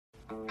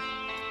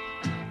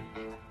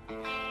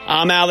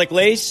I'm Alec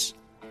Lace.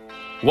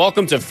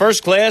 Welcome to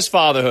First Class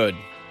Fatherhood.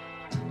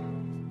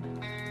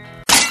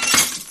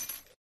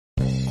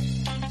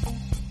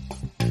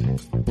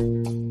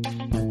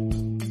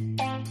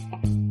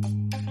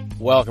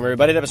 Welcome,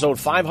 everybody, to episode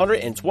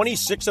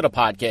 526 of the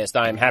podcast.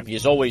 I am happy,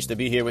 as always, to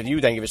be here with you.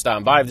 Thank you for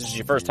stopping by. If this is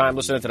your first time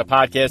listening to the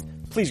podcast,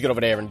 please get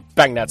over there and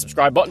bang that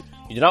subscribe button.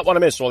 You do not want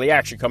to miss all the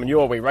action coming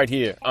your way right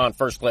here on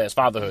First Class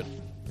Fatherhood.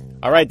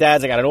 All right,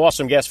 dads, I got an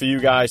awesome guest for you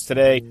guys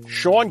today.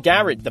 Sean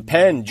Garrett, the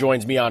Pen,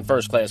 joins me on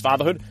First Class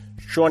Fatherhood.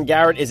 Sean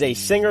Garrett is a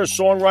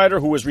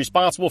singer-songwriter who is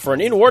responsible for an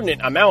inordinate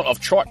amount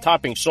of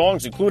chart-topping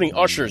songs, including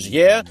Usher's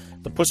Yeah,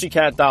 the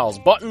Pussycat Dolls'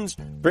 Buttons,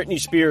 Britney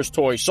Spears'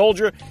 Toy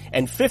Soldier,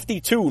 and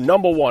 52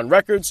 #1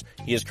 records.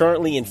 He is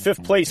currently in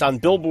 5th place on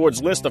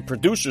Billboard's list of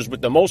producers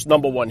with the most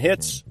 #1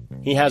 hits.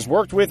 He has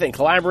worked with and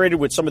collaborated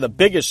with some of the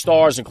biggest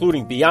stars,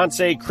 including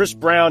Beyonce, Chris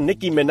Brown,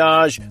 Nicki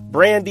Minaj,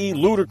 Brandy,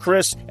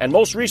 Ludacris, and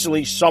most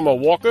recently, Summer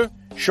Walker.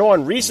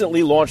 Sean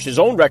recently launched his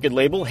own record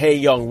label, Hey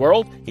Young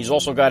World. He's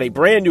also got a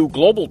brand new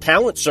global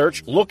talent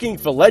search, Looking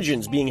for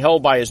Legends, being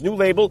held by his new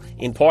label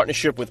in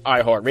partnership with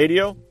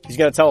iHeartRadio. He's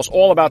going to tell us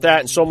all about that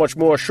and so much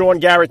more. Sean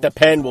Garrett, the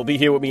Pen, will be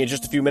here with me in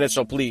just a few minutes,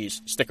 so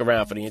please stick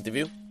around for the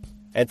interview.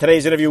 And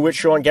today's interview with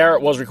Sean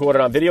Garrett was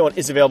recorded on video and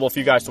is available for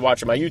you guys to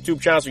watch on my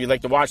YouTube channel. So if you'd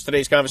like to watch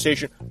today's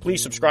conversation,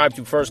 please subscribe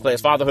to First Class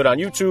Fatherhood on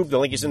YouTube. The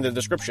link is in the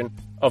description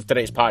of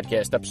today's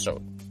podcast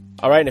episode.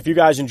 All right, and if you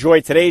guys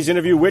enjoyed today's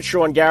interview with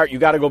Sean Garrett, you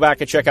got to go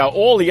back and check out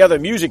all the other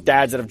music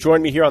dads that have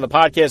joined me here on the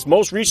podcast.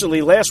 Most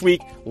recently, last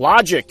week,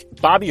 Logic,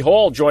 Bobby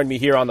Hall joined me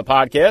here on the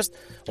podcast.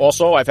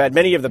 Also, I've had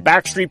many of the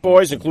Backstreet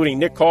Boys, including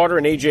Nick Carter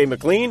and AJ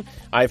McLean.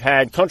 I've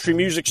had country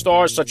music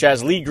stars such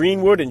as Lee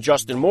Greenwood and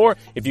Justin Moore.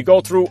 If you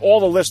go through all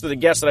the list of the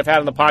guests that I've had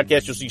on the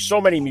podcast, you'll see so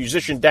many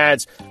musician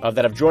dads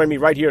that have joined me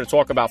right here to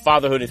talk about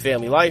fatherhood and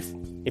family life.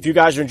 If you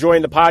guys are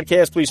enjoying the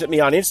podcast, please hit me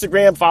on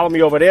Instagram. Follow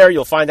me over there.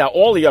 You'll find out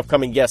all the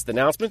upcoming guest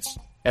announcements.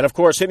 And, of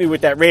course, hit me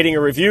with that rating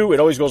and review. It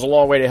always goes a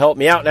long way to help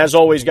me out. And, as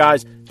always,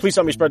 guys, please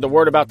help me spread the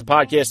word about the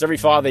podcast. Every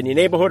father in your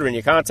neighborhood or in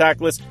your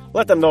contact list,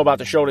 let them know about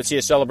the show that's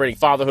here celebrating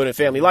fatherhood and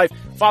family life.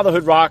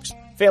 Fatherhood rocks,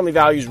 family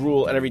values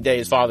rule, and every day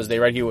is Father's Day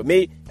right here with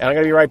me. And I'm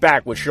going to be right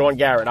back with Sean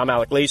Garrett. I'm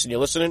Alec Lace, and you're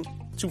listening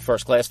to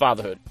First Class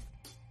Fatherhood.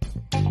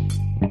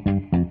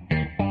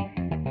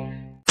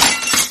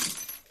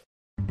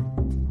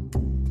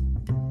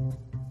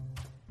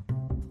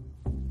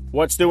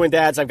 What's doing,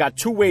 dads? I've got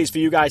 2 ways for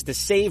you guys to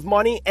save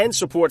money and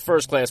support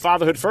First Class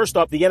Fatherhood. First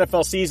up, the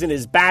NFL season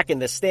is back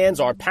and the stands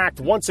are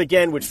packed once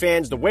again with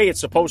fans the way it's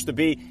supposed to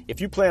be.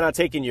 If you plan on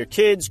taking your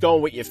kids,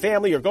 going with your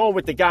family, or going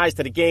with the guys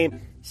to the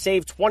game,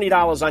 save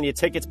 $20 on your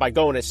tickets by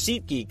going to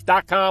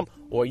SeatGeek.com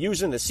or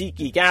using the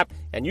SeatGeek app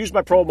and use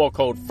my promo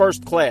code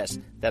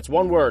FIRSTCLASS. That's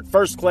one word,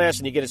 First Class,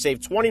 and you're going to save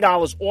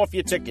 $20 off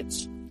your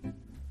tickets.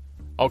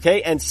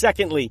 Okay, and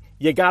secondly,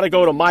 you got to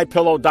go to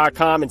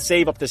MyPillow.com and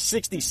save up to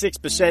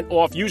 66%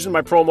 off using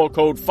my promo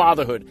code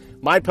FATHERHOOD.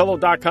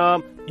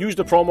 MyPillow.com, use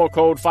the promo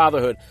code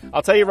FATHERHOOD.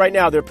 I'll tell you right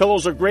now, their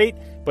pillows are great,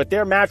 but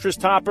their mattress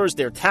toppers,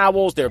 their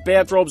towels, their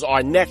bathrobes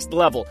are next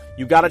level.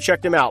 You got to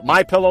check them out.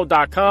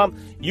 MyPillow.com,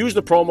 use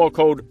the promo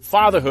code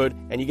FATHERHOOD,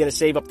 and you're going to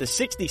save up to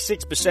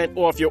 66%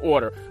 off your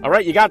order. All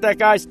right, you got that,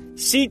 guys?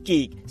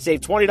 SeatGeek,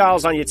 save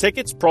 $20 on your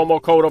tickets, promo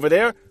code over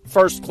there,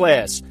 First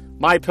Class.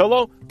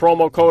 MyPillow,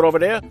 promo code over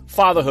there,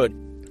 Fatherhood.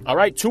 All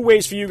right, 2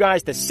 ways for you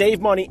guys to save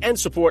money and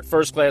support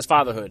First Class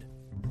Fatherhood.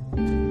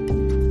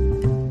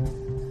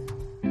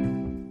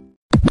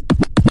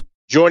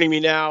 Joining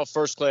me now,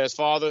 First Class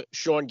Father,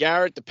 Sean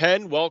Garrett, the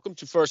Pen. Welcome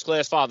to First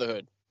Class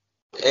Fatherhood.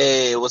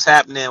 Hey, what's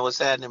happening? What's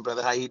happening,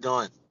 brother? How you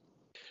doing?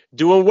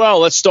 Doing well.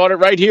 Let's start it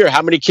right here.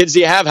 How many kids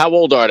do you have? How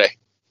old are they?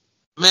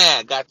 Man,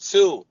 I got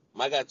two.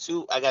 I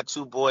got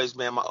two boys,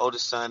 man. My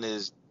oldest son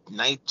is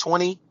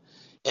 20,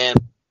 and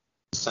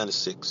my son is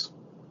 6.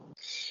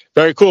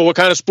 Very cool. What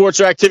kind of sports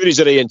or activities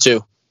are they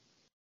into?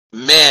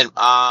 Man,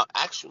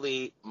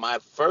 actually, my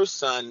first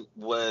son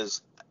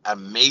was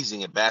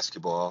amazing at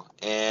basketball,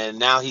 and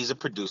now he's a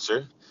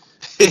producer.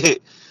 And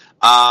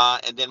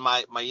then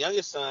my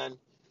youngest son,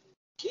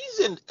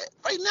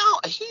 right now,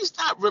 he's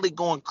not really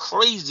going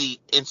crazy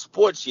in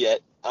sports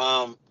yet.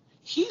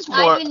 He's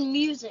more in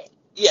music.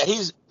 Yeah,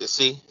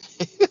 see.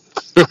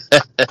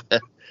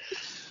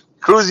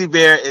 Cruzy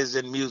Bear is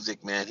in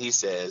music, man, he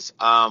says.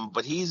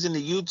 But he's into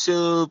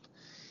YouTube.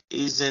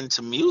 He's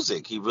into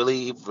music. He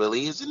really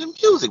is into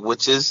music,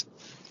 which is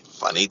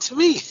funny to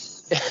me.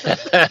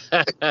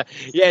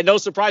 Yeah, no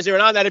surprise there.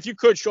 And on that, if you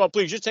could, Sean,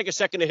 please just take a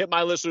second to hit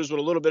my listeners with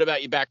a little bit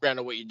about your background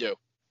and what you do.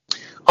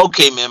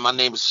 Okay, man, my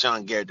name is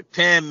Sean Garrett the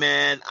Pen,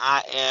 man.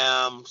 I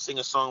am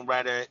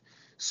singer-songwriter,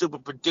 super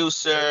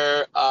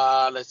producer.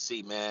 Let's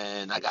see,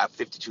 man. I got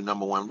 52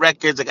 #1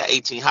 records. I got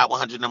 18 Hot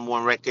 100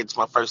 #1 records.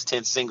 My first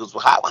 10 singles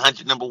were Hot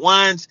 100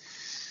 #1s.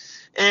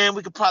 And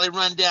we could probably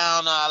run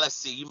down, let's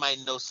see, you might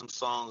know some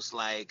songs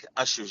like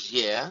Usher's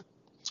Yeah,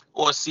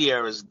 or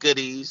Sierra's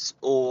Goodies,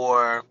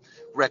 or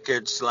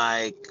records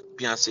like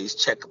Beyonce's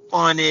Check Up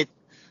On It,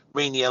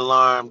 Ring the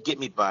Alarm, Get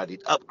Me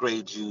Bodied,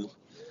 Upgrade You,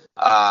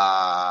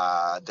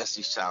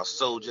 Destiny's Child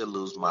Soldier,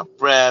 Lose My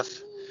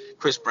Breath.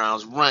 Chris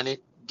Brown's Run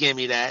It, Give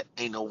Me That,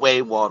 Ain't No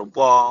Way, Wall to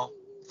Wall.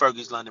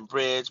 Fergie's London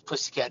Bridge,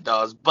 Pussycat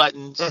Dolls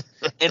Buttons.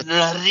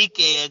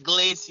 Enrique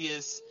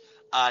Iglesias,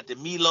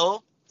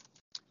 DeMilo.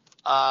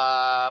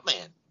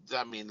 Man,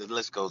 I mean, the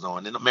list goes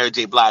on. And Mary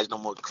J. Blige, No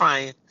More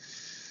Crying.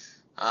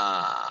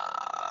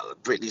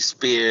 Britney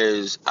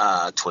Spears,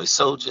 Toy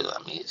Soldier.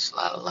 I mean, it's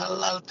a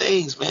lot of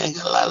things, man.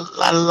 Got a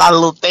lot of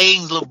little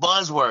things, little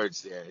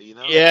buzzwords there, you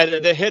know? Yeah,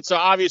 the hits are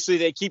obviously,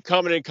 they keep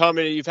coming and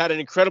coming. You've had an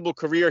incredible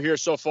career here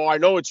so far. I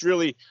know it's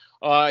really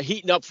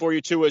heating up for you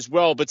too as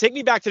well. But take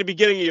me back to the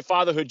beginning of your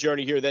fatherhood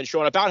journey here then,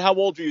 Sean. About how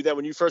old were you then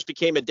when you first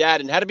became a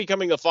dad, and how did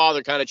becoming a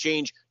father kind of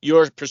change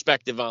your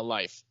perspective on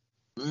life?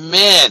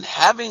 Man,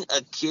 having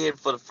a kid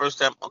for the first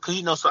time,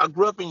 because, so I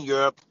grew up in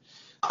Europe.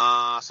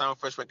 Signed my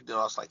first record deal,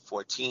 I was like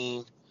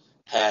 14.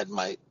 Had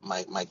my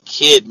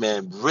kid,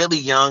 man, really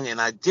young, and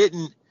I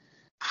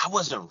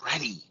wasn't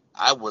ready.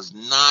 I was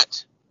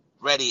not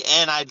ready.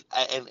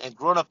 And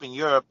growing up in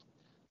Europe,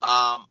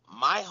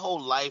 my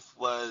whole life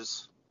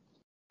was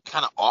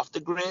kind of off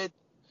the grid,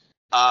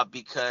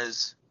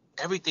 because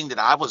everything that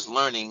I was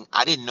learning,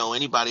 I didn't know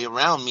anybody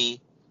around me.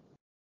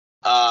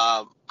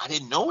 I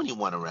didn't know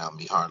anyone around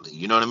me hardly.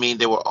 You know what I mean?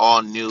 They were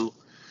all new.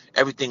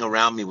 Everything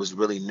around me was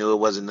really new. It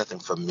wasn't nothing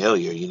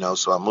familiar,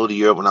 So I moved to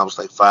Europe when I was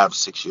like 5 to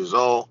 6 years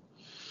old.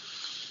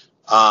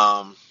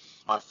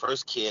 My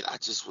first kid, I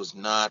just was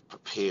not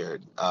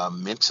prepared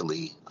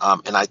mentally,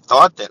 and I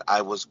thought that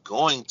I was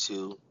going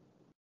to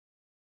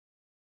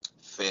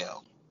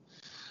fail.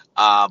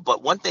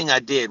 But one thing I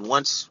did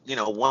once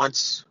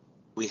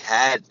we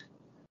had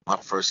my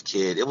first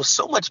kid, it was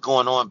so much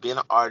going on. Being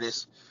an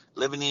artist,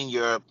 living in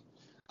Europe,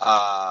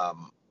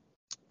 um,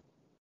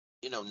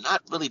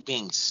 not really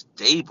being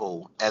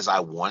stable as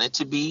I wanted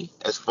to be,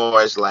 as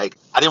far as like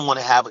I didn't want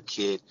to have a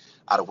kid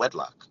out of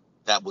wedlock.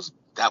 That was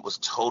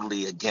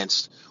totally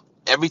against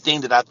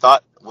everything that I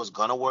thought was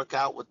gonna work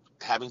out with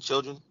having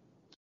children.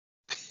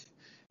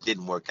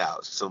 Didn't work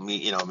out. So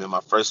me and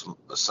my first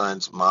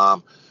son's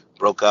mom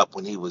broke up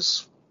when he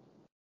was,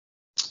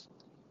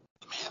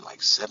 man,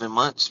 like 7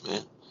 months,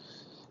 man.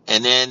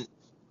 And then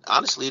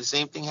honestly, the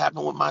same thing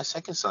happened with my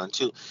second son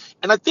too.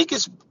 And I think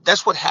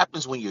that's what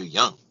happens when you're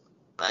young,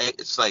 right?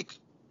 It's like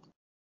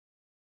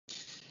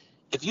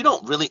if you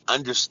don't really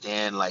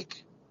understand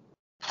like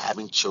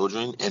having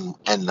children and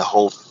the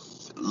whole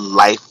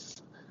life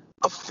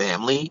of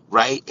family,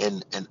 right?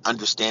 And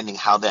understanding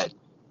how that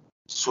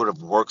sort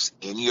of works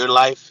in your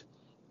life,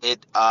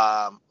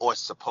 or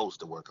it's supposed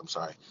to work. I'm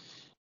sorry.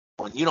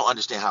 When you don't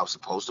understand how it's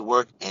supposed to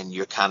work and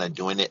you're kind of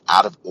doing it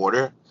out of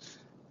order,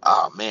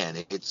 oh man,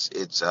 it's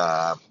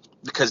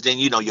because then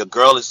your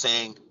girl is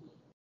saying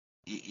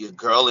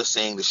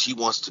that she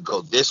wants to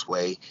go this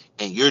way,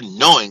 and you're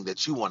knowing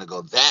that you want to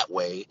go that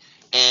way,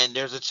 and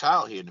there's a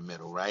child here in the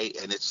middle, right?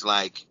 And it's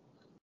like,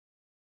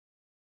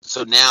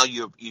 so now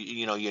you're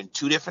in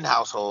two different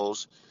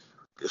households.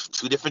 There's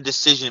two different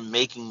decision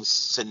making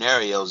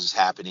scenarios is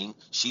happening.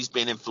 She's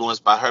being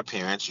influenced by her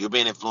parents. You're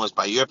being influenced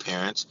by your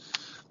parents.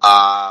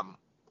 Um,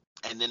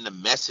 and then the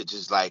message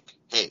is like,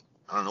 hey,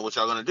 I don't know what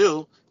y'all gonna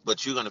do,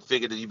 but you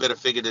better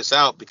figure this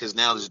out, because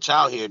now there's a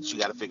child here that you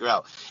got to figure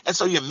out. And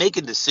so you're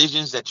making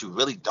decisions that you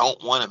really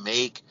don't want to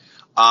make.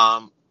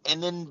 And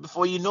then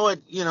before you know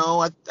it,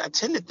 I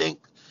tend to think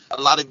a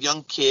lot of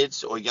young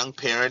kids or young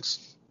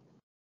parents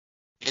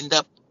end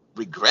up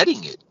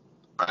regretting it,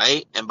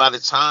 right? And by the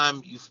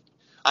time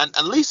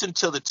at least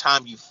until the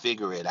time you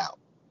figure it out.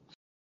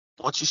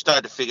 Once you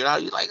start to figure it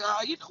out, you're like,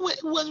 oh, you know what?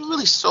 It wasn't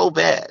really so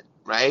bad,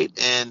 right?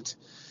 And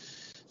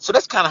so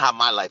that's kind of how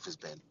my life has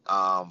been.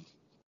 And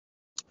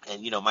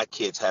my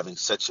kids having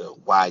such a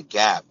wide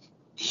gap.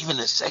 Even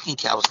the second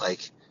kid, I was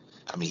like,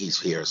 I mean, he's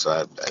here, so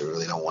I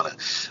really don't want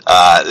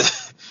to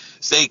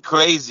say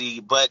crazy,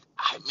 but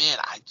I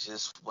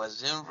just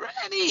wasn't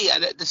ready.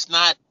 That's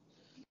not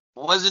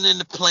wasn't in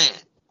the plan,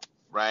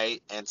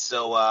 right? And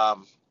so I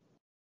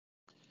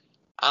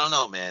don't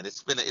know, man.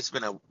 It's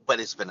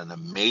been an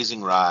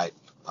amazing ride.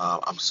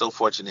 I'm so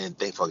fortunate and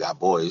thankful I got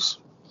boys,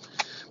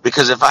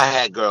 because if I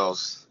had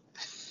girls,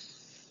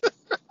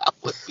 I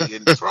would be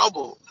in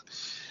trouble.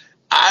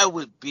 I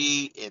would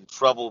be in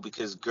trouble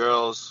because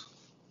girls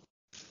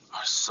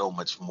are so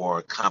much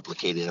more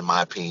complicated, in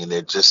my opinion.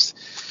 They're just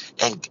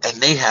and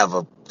they have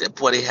a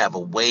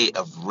way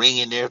of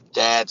ringing their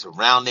dads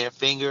around their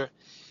finger.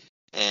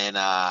 And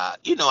I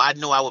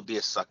knew I would be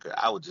a sucker.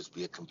 I would just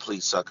be a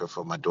complete sucker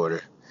for my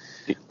daughter.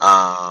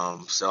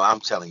 So I'm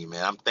telling you,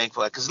 man, I'm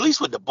thankful, because at least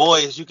with the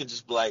boys, you can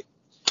just be like,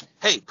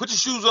 hey, put your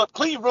shoes up,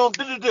 clean your room,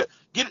 get it,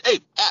 hey,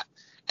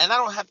 and I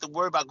don't have to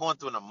worry about going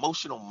through an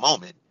emotional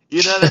moment.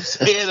 You know what I'm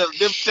saying? Of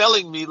them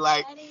telling me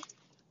like, Daddy,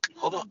 you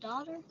hold have on, a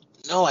daughter?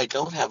 no, I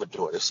don't have a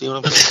daughter. See what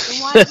I'm saying?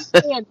 Then why did you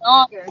say a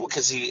daughter?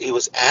 Because he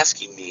was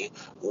asking me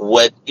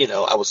what,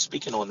 I was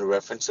speaking on the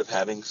reference of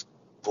having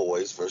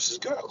boys versus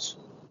girls.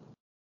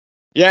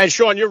 Yeah, and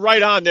Sean, you're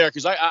right on there,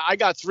 because I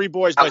got three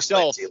boys I'll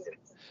explain it myself. to you later.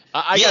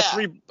 I got Yeah.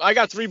 three. I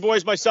got three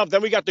boys myself.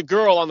 Then we got the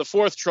girl on the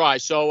fourth try.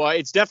 So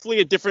it's definitely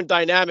a different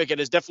dynamic,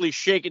 and it's definitely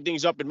shaking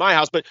things up in my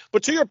house. But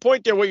to your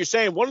point there, what you're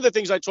saying, one of the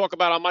things I talk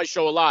about on my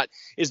show a lot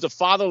is the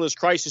fatherless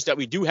crisis that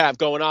we do have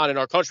going on in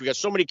our country. We got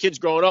so many kids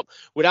growing up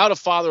without a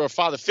father or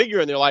father figure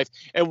in their life,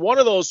 and one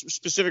of those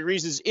specific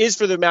reasons is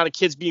for the amount of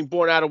kids being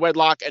born out of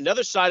wedlock.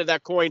 Another side of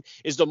that coin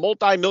is the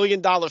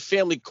multi-million-dollar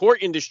family court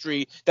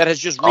industry that has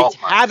just Oh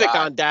wreaked my havoc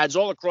God. on dads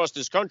all across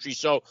this country.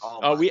 So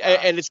Oh my we God.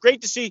 and it's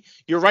great to see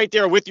you're right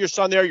there with your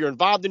son there. You're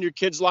involved in your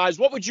kids' lives.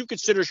 What would you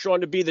consider,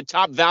 Sean, to be the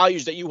top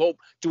values that you hope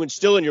to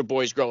instill in your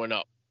boys growing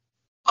up?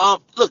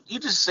 Look, you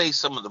just say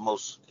some of the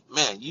most,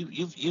 man.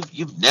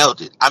 You've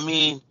nailed it. I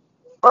mean,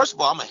 first of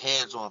all, I'm a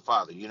hands-on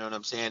father. You know what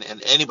I'm saying?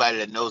 And anybody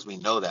that knows me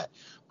know that.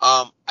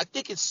 I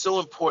think it's so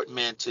important,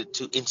 man,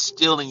 to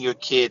instill in your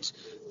kids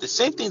the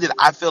same thing that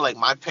I feel like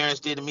my parents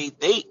did to me.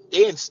 They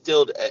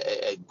instilled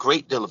a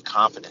great deal of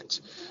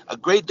confidence, a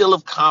great deal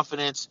of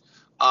confidence,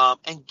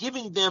 and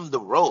giving them the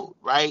road.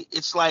 Right?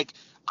 It's like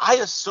I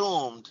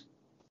assumed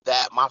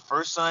that my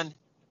first son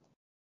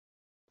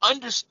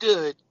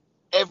understood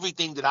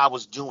everything that I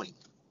was doing,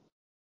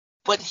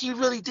 but he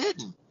really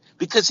didn't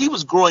because he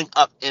was growing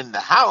up in the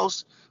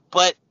house,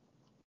 but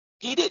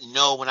he didn't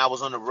know when I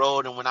was on the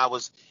road and when I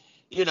was,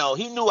 he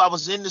knew I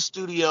was in the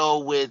studio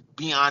with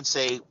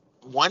Beyonce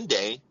one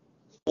day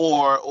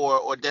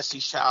or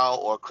Destiny Child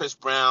or Chris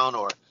Brown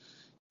or,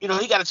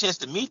 he got a chance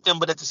to meet them,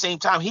 but at the same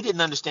time, he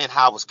didn't understand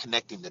how I was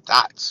connecting the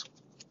dots.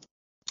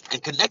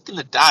 And connecting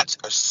the dots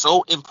are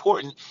so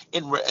important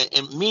in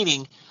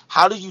meaning,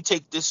 how do you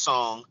take this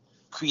song,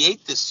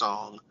 create this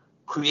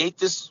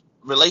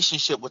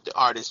relationship with the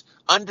artist,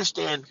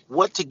 understand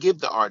what to give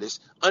the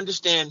artist,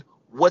 understand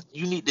what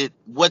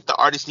the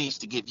artist needs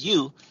to give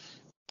you,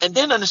 and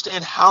then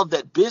understand how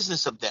that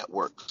business of that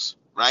works,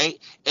 right?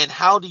 And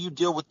how do you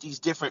deal with these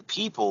different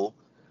people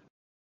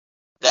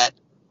that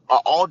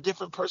are all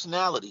different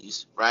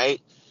personalities,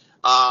 right?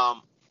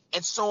 Um,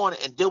 and so on,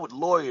 and deal with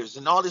lawyers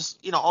and all this,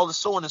 all this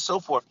so on and so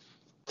forth.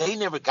 They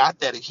never got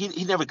that.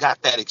 He never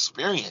got that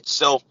experience.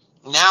 So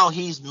now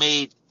he's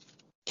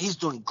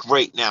doing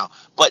great now.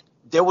 But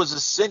there was a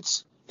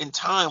sense in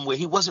time where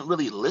he wasn't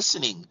really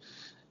listening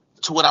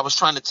to what I was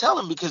trying to tell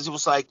him because it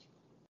was like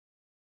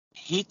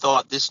he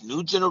thought this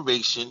new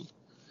generation,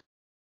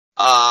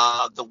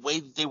 the way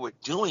that they were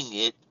doing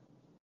it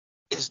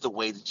is the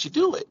way that you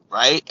do it,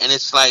 right? And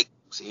it's like,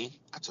 see,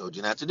 I told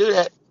you not to do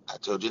that. I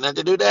told you not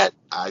to do that.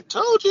 I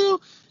told you,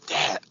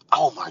 Dad.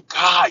 Oh my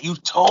God, you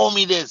told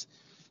me this.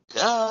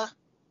 Duh.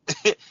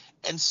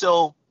 And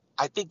so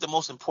I think the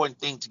most important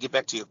thing, to get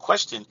back to your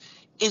question,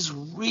 is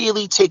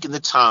really taking the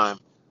time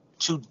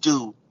to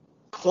do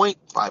point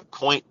by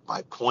point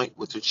by point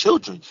with your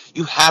children.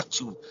 You have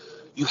to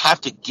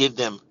give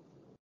them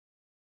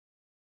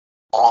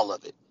all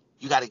of it.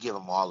 You got to give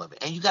them all of it.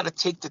 And you got to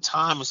take the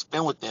time and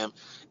spend with them.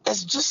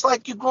 It's just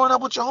like you're growing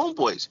up with your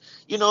homeboys.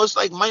 It's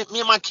like me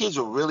and my kids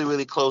are really,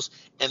 really close,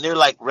 and they're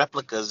like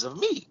replicas of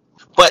me.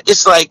 But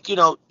it's like,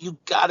 you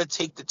got to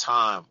take the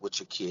time with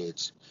your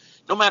kids,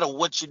 no matter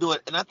what you do.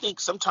 And I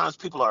think sometimes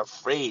people are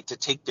afraid to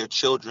take their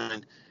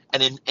children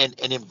and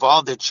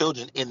involve their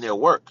children in their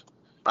work,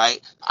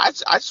 right? I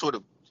sort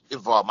of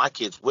involve my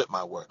kids with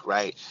my work,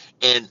 right?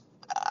 And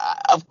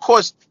of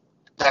course,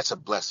 that's a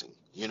blessing.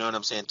 You know what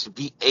I'm saying? To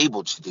be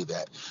able to do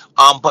that.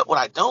 But what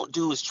I don't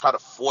do is try to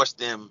force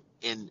them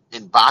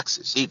in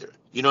boxes either.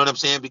 You know what I'm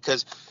saying?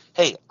 Because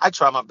hey, I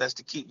try my best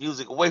to keep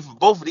music away from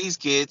both of these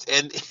kids,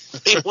 and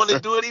they want to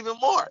do it even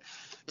more.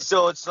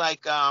 So it's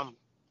like, man,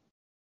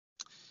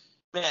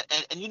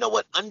 and you know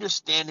what?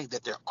 Understanding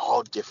that they're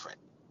all different.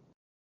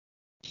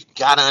 You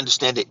gotta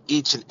understand that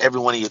each and every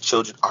one of your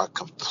children are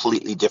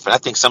completely different. I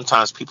think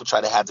sometimes people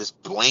try to have this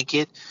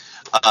blanket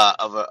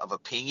of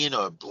opinion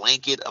or a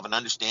blanket of an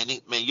understanding.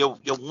 Man, your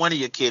one of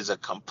your kids are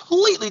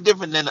completely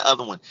different than the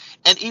other one,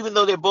 and even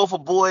though they're both are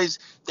boys,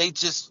 they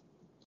just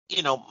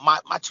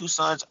my two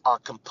sons are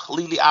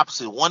completely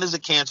opposite. One is a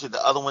Cancer,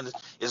 the other one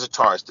is a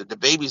Taurus. The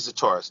baby's a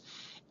Taurus.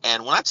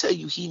 And when I tell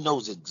you he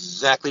knows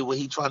exactly what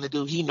he's trying to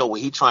do, he know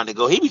where he's trying to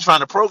go. He be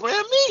trying to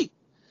program me.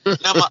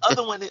 Now my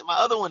other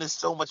one is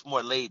so much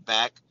more laid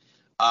back.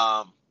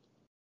 Um,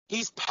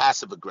 he's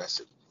passive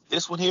aggressive.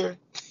 This one here,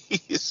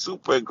 he is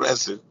super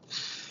aggressive.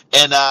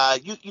 And I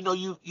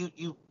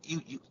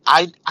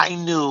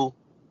knew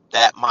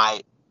that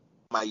my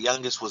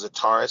youngest was a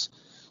Taurus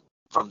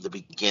from the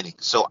beginning.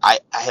 So I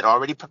had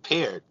already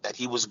prepared that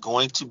he was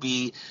going to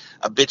be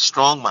a bit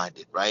strong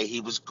minded, right?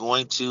 He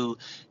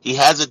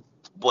has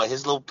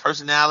his little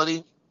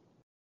personality.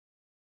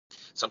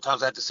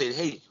 Sometimes I have to say,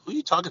 hey, who are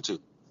you talking to?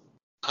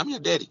 I'm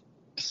your daddy.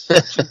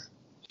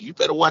 You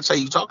better watch how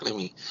you talking to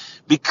me,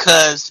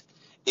 because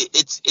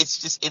it's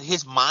just in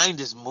his mind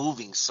is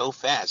moving so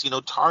fast.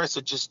 Taurus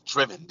are just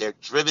driven. They're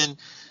driven.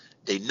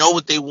 They know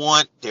what they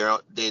want. They're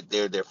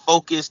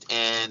focused,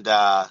 and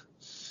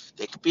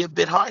they could be a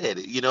bit hard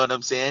headed. You know what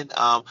I'm saying?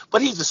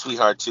 But he's a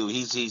sweetheart too.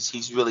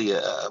 He's really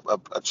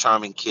a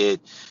charming kid,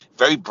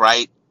 very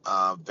bright,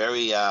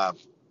 very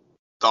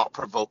thought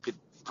provoking.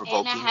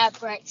 And I have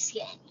bright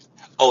skin.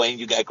 Oh, and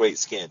you got great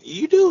skin.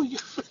 You do.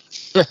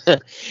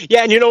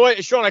 Yeah, and you know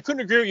what, Sean, I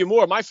couldn't agree with you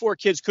more. My four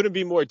kids couldn't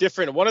be more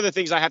different. And one of the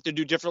things I have to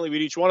do differently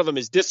with each one of them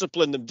is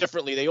discipline them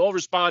differently. They all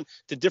respond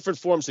to different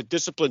forms of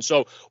discipline.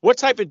 So, what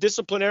type of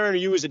disciplinarian are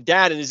you as a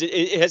dad? And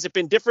has it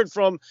been different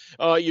from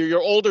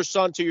your older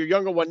son to your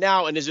younger one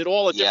now? And is it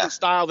all a Yeah. different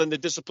style than the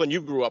discipline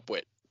you grew up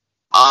with?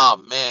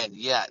 Oh man,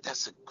 yeah,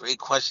 that's a great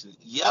question.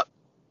 Yep,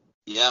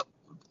 yep.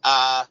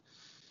 Uh,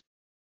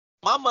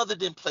 my mother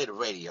didn't play the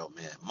radio,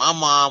 man. My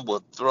mom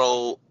will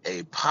throw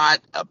a pot,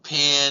 a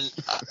pan.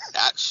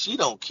 She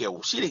don't care.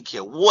 She didn't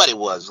care what it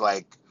was.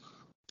 Like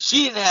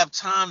she didn't have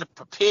time to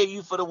prepare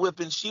you for the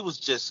whipping. She was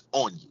just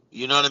on you.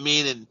 You know what I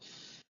mean? And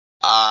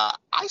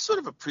I sort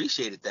of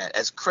appreciated that.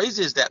 As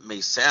crazy as that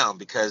may sound,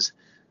 because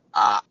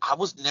I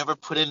was never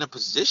put in a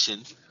position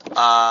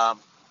um,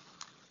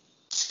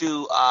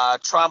 to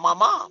try my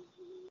mom.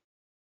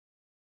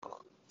 Hold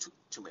on,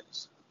 2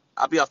 minutes.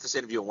 I'll be off this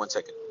interview in 1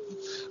 second.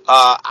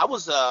 I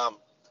was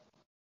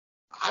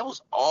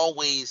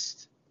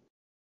always.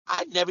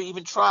 I never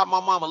even tried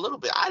my mom a little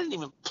bit. I didn't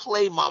even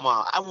play my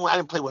mom. I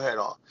didn't play with her at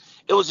all.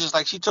 It was just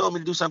like she told me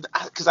to do something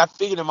because I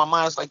figured in my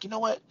mind, it's like, you know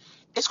what?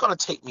 It's going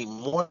to take me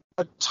more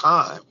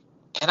time,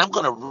 and I'm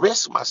going to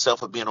risk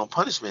myself of being on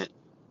punishment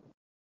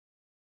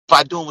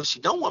by doing what she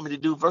don't want me to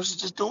do versus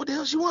just doing what the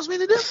hell she wants me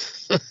to do.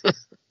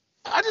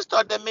 I just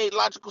thought that made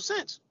logical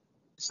sense.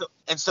 So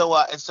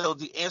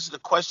the answer to the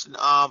question,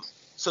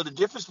 so the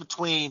difference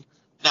between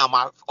now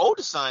my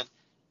oldest son,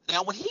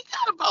 now when he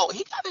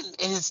got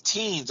in his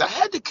teens, I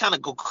had to kind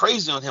of go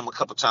crazy on him a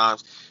couple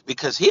times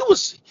because he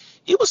was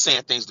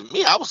saying things to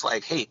me. I was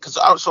like, hey,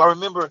 so I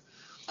remember,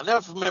 I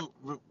never remember.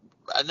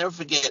 I never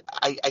forget.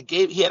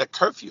 He had a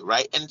curfew,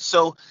 right? And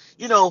so,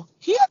 he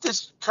had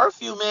this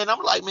curfew, man.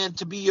 I'm like, man,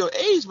 to be your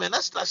age, man,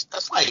 that's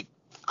like,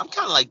 I'm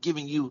kind of like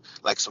giving you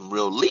like some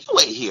real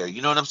leeway here.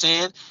 You know what I'm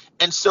saying?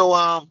 And so,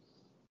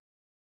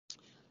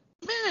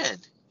 man,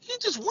 he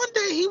just one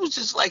day he was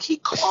just like he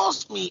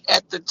calls me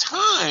at the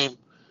time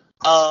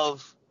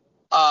of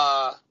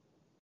uh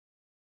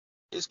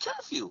his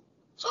curfew.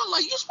 So I'm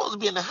like, you're supposed to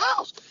be in the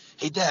house.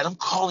 Hey, Dad, I'm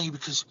calling you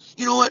because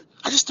you know what?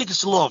 I just think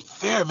it's a little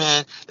unfair,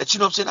 man. That you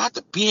know what I'm saying. I have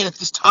to be in at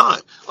this time.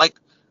 Like,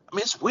 I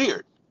mean, it's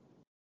weird.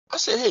 I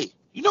said, hey,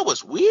 you know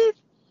what's weird?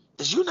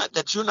 Is you're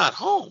not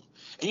home.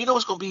 And you know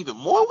what's gonna be even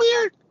more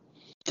weird?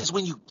 Is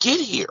when you get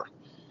here.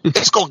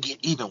 It's gonna get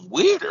even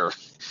weirder.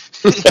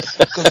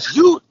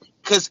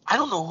 Because I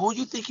don't know who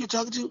you think you're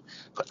talking to,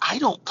 but I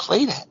don't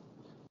play that.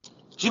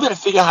 So you better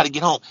figure out how to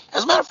get home.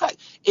 As a matter of fact,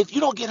 if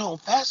you don't get home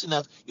fast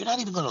enough, you're not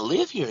even going to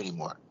live here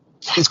anymore.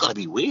 That's going to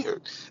be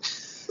weird.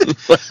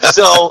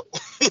 So,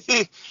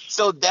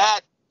 so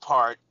that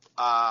part,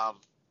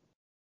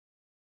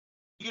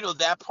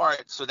 that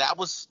part. So that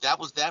was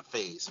that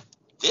phase.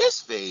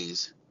 This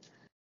phase,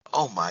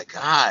 oh my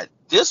God,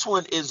 this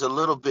one is a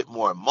little bit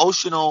more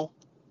emotional,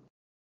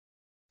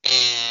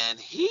 and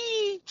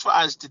he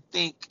tries to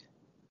think.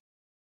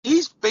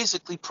 He's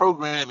basically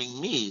programming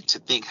me to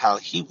think how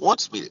he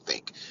wants me to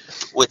think,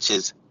 which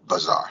is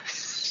bizarre.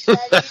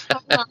 Daddy,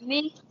 talking about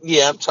me.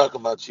 Yeah, I'm talking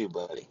about you,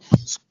 buddy.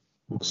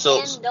 So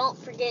And don't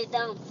forget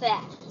that I'm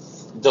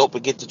fast. don't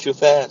forget that you're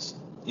fast.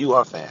 You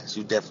are fast.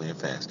 You definitely are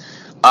fast.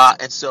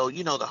 And so,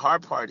 the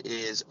hard part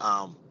is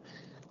I'm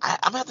going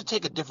to have to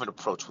take a different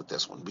approach with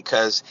this one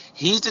because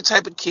he's the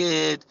type of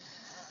kid.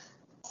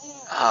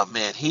 Oh,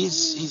 man,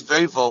 he's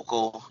very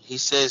vocal. He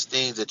says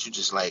things that you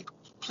just like,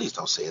 please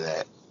don't say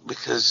that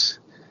because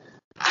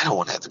I don't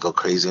want to have to go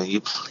crazy on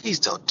you. Please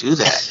don't do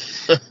that.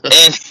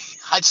 And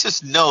I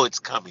just know it's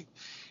coming.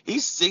 He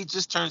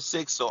just turned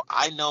 6, so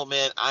I know,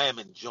 man, I am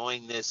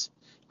enjoying this.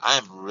 I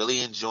am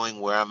really enjoying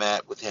where I'm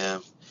at with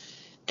him.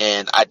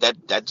 And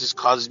that just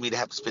causes me to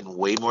have to spend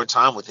way more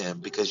time with him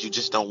because you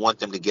just don't want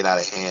them to get out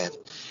of hand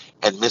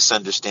and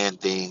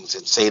misunderstand things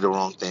and say the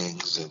wrong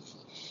things. And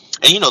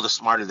the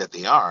smarter that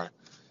they are,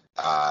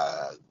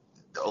 uh,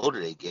 the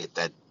older they get,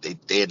 that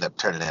they end up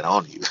turning that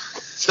on you.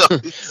 So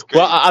it's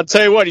Well, crazy. I'll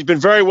tell you what, he's been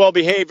very well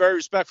behaved, very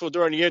respectful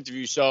during the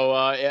interview. So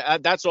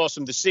that's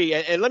awesome to see.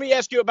 And let me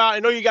ask you about, I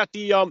know you got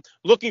the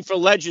Looking for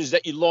Legends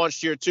that you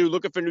launched here too,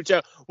 looking for new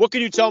talent. What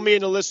can you tell me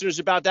and the listeners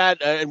about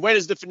that? And when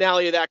is the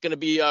finale of that going to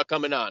be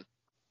coming on?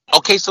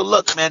 Okay, so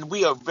look, man,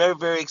 we are very,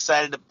 very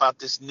excited about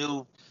this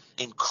new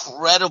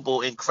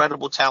incredible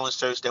talent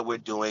search that we're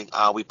doing.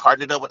 We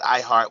partnered up with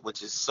iHeart,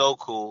 which is so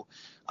cool.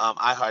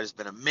 iHeart has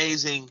been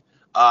amazing.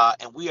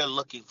 And we are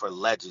looking for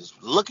legends.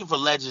 Looking for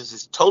legends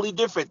is totally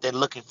different than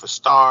looking for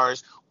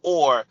stars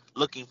or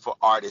looking for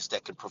artists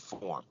that can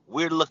perform.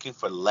 We're looking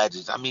for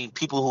legends. I mean,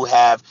 people who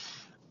have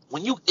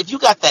if you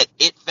got that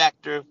it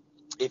factor,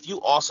 if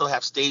you also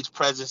have stage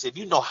presence, if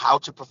you know how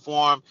to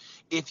perform,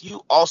 if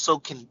you also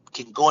can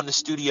go in the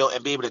studio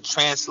and be able to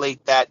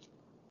translate that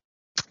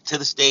to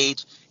the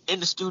stage in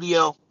the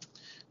studio,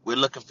 we're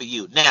looking for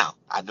you. Now,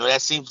 I know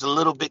that seems a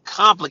little bit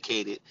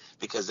complicated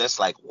because that's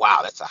like, wow,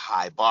 that's a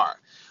high bar.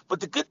 But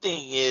the good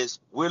thing is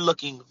we're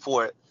looking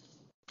for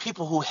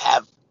people who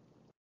have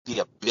the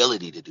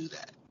ability to do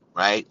that,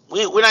 right?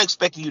 We're not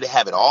expecting you to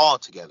have it all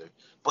together,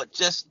 but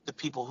just the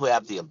people who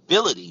have the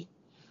ability.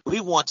 we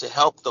want to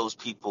help those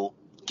people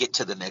get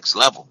to the next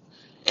level.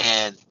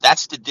 And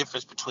that's the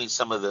difference between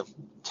some of the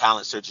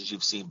talent searches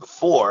you've seen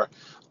before.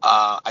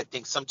 I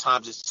think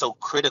sometimes it's so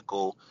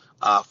critical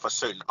for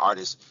certain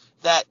artists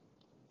that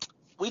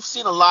we've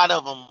seen a lot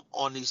of them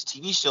on these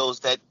TV shows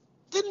that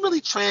didn't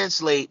really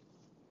translate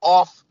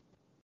off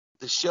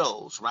the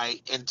shows,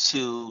 right,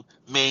 into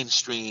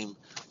mainstream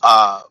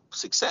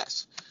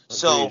success.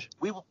 So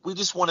Agreed. we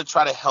just want to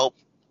try to help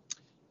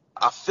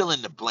fill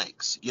in the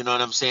blanks. You know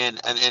what I'm saying?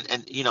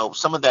 And you know,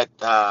 some of that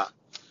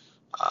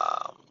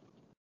um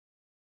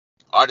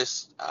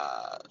artist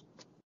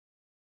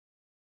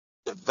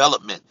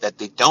development that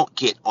they don't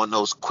get on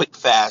those quick,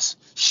 fast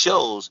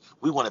shows,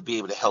 we want to be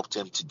able to help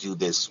them to do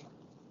this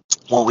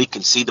when we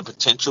can see the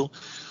potential.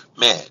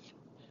 Man,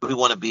 we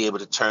want to be able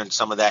to turn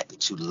some of that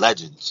into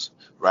legends,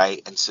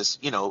 right? And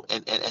just, you know,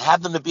 and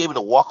have them to be able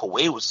to walk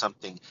away with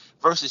something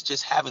versus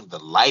just having the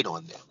light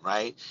on them,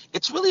 right?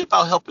 It's really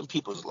about helping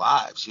people's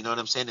lives, you know what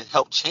I'm saying, and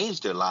help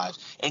change their lives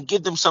and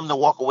give them something to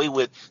walk away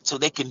with so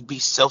they can be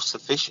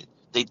self-sufficient.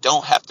 They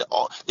don't have to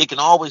they can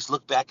always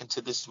look back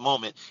into this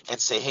moment and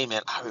say, hey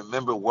man, I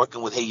remember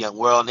working with Hey Young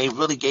World, and they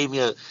really gave me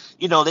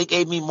they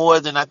gave me more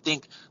than I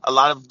think a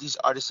lot of these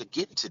artists are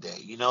getting today.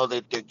 You know,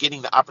 they're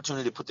getting the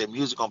opportunity to put their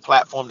music on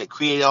platform. They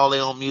create all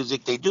their own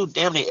music. They do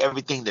damn near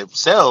everything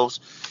themselves.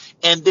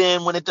 And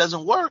then when it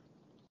doesn't work,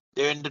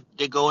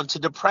 they go into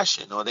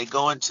depression, or they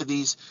go into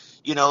these,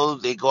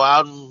 they go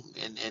out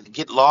and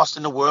get lost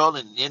in the world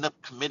and end up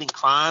committing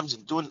crimes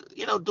and doing,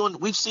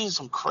 we've seen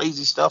some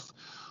crazy stuff,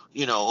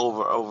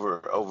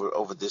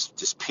 over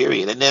this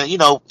period. And then,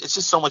 it's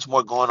just so much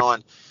more going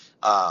on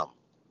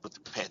with the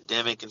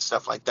pandemic and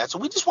stuff like that. So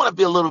we just want to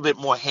be a little bit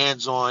more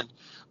hands-on,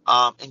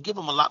 and give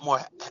them a lot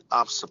more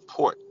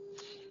support,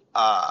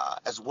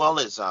 as well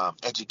as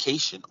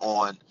education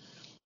on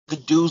the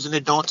do's and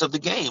the don'ts of the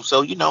game.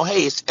 So,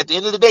 hey, it's, at the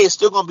end of the day, it's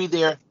still going to be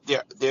their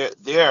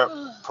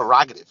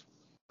prerogative,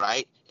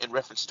 right? In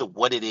reference to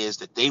what it is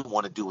that they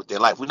want to do with their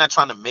life. We're not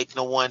trying to make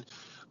no one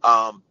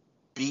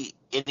be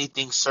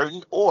anything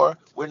certain, or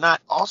we're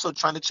not also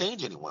trying to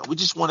change anyone. We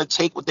just want to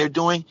take what they're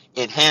doing,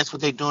 enhance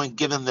what they're doing,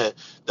 give them the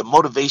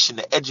motivation,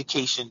 the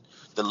education,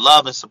 the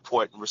love and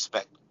support and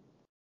respect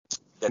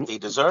that they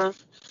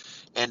deserve,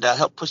 and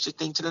help push the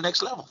thing to the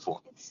next level for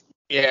them.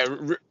 Yeah,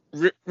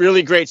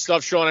 really great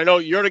stuff, Sean. I know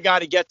you're the guy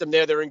to get them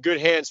there. They're in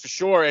good hands for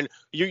sure. And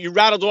you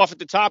rattled off at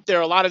the top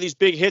there a lot of these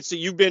big hits that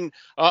you've been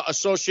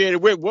associated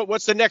with.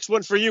 What's the next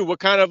one for you? What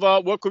kind of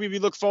what could we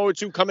look forward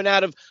to coming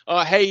out of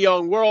Hey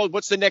Young World?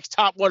 What's the next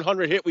top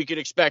 100 hit we could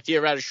expect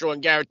here out of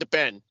Sean Garrett the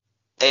Pen?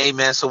 Hey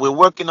man, so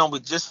we're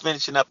just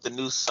finishing up the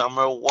new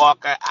Summer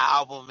Walker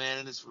album, man,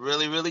 and it's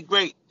really, really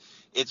great.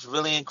 It's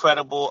really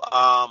incredible.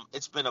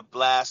 It's been a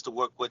blast to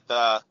work with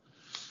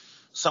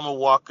Summer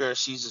Walker.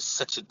 She's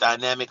such a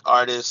dynamic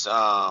artist.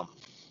 Man,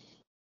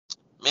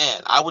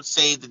 I would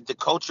say that the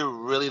culture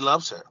really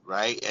loves her,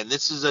 right? And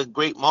this is a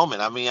great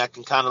moment. I mean, I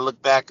can kind of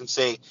look back and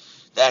say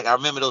that I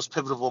remember those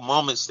pivotal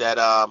moments that,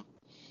 I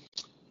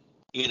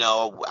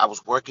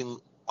was working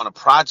on a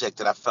project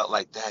that I felt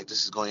like, dang,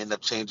 this is going to end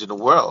up changing the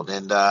world.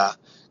 And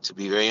to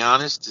be very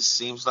honest, this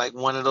seems like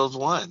one of those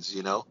ones,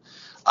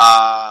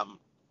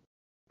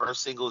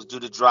 First single is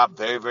due to drop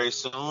very, very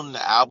soon.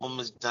 The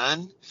album is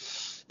done.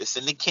 It's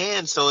in the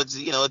can. So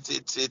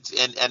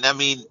and I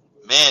mean,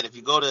 man, if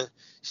you go to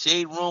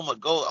Shade Room or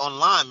go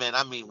online, man,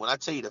 I mean, when I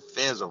tell you the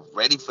fans are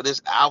ready for this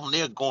album,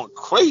 they're going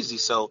crazy.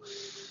 So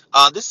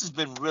this has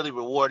been really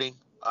rewarding.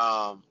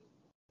 And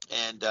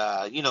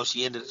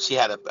she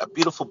had a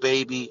beautiful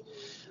baby.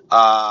 And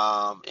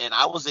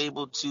I was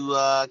able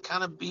to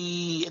kind of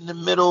be in the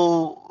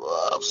middle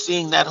of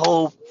seeing that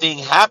whole thing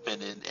happen,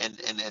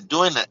 and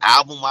doing the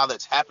album while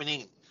it's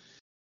happening.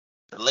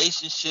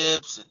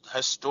 Relationships and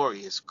her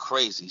story is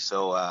crazy.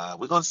 So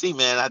we're gonna see,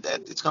 man.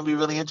 It's gonna be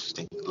really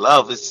interesting. I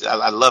love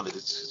it.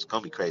 It's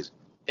gonna be crazy.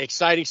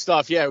 Exciting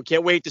stuff. Yeah, we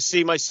can't wait to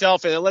see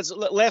myself. And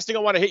last thing I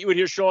want to hit you with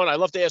here, Sean. I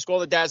love to ask all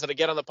the dads that I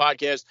get on the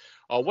podcast,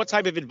 what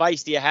type of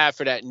advice do you have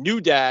for that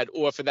new dad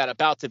or for that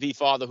about to be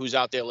father who's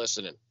out there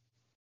listening?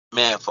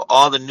 Man, for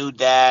all the new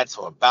dads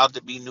or about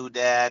to be new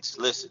dads,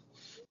 listen,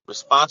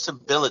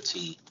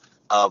 responsibility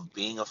of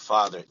being a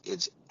father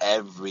is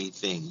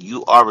everything.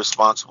 You are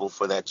responsible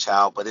for that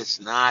child, but it's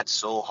not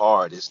so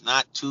hard. It's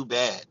not too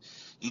bad.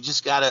 You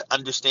just got to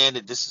understand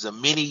that this is a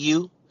mini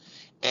you,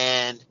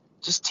 and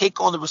just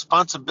take on the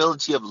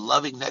responsibility of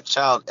loving that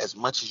child as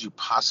much as you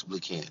possibly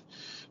can,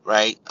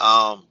 right?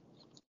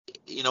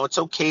 It's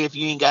okay if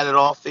you ain't got it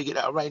all figured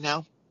out right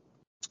now,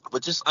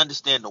 but just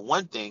understand the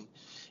one thing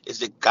is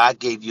that God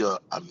gave you an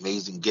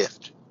amazing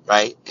gift,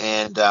 right?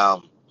 And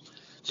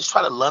just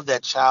try to love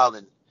that child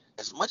and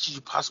as much as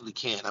you possibly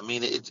can. I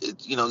mean,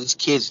 these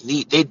kids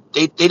they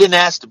didn't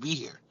ask to be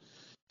here,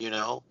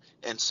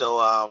 and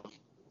so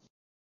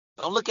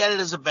don't look at it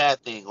as a bad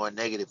thing or a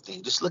negative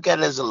thing. Just look at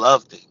it as a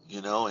love thing,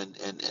 and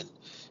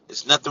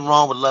there's nothing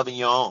wrong with loving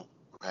your own,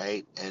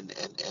 right? And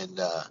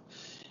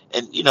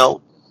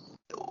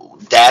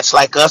dads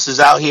like us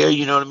is out here,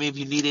 you know what I mean? If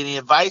you need any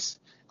advice,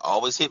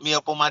 always hit me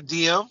up on my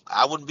DM.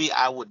 I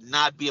would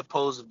not be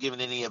opposed to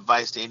giving any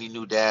advice to any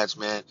new dads,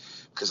 man,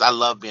 because I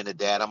love being a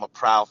dad. I'm a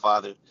proud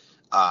father.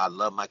 I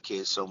love my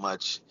kids so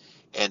much.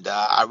 And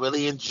I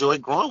really enjoy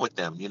growing with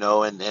them,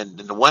 and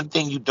the one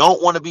thing you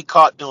don't want to be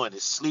caught doing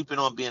is sleeping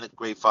on being a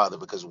great father,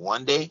 because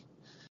one day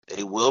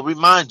they will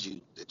remind you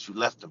that you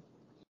left them,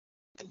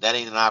 and that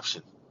ain't an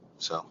option.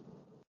 So.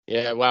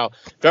 Yeah, wow.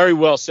 Very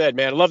well said,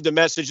 man. I love the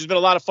message. It's been a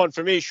lot of fun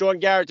for me. Sean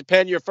Garrett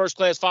DePen, you're a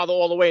first-class father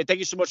all the way. And thank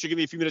you so much for giving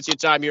me a few minutes of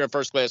your time here in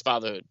First Class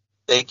Fatherhood.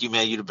 Thank you,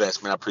 man. You're the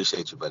best, man. I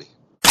appreciate you, buddy.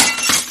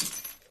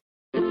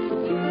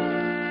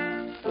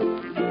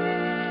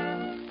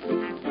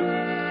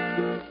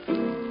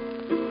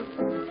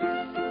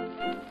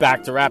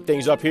 Back to wrap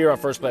things up here on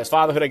First Class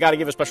Fatherhood. I got to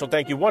give a special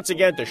thank you once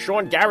again to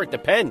Sean Garrett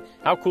DePen.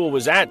 How cool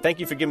was that? Thank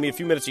you for giving me a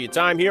few minutes of your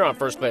time here on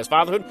First Class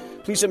Fatherhood.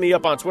 Please hit me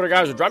up on Twitter,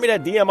 guys, or drop me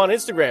that DM on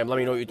Instagram. Let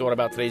me know what you thought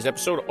about today's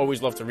episode.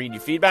 Always love to read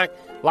your feedback.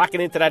 Locking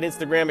into that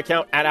Instagram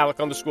account at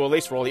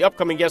Alec_Lace for all the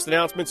upcoming guest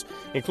announcements,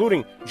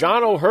 including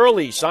John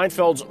O'Hurley,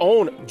 Seinfeld's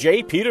own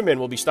Jay Peterman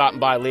will be stopping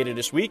by later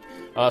this week.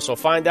 So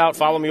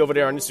follow me over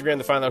there on Instagram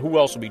to find out who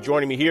else will be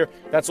joining me here.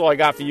 That's all I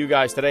got for you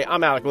guys today.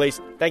 I'm Alec Lace.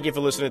 Thank you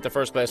for listening to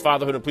First Class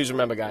Fatherhood. And please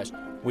remember, guys,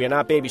 we are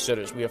not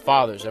babysitters. We are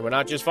fathers. And we're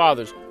not just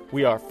fathers.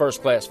 We are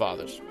first-class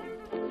fathers.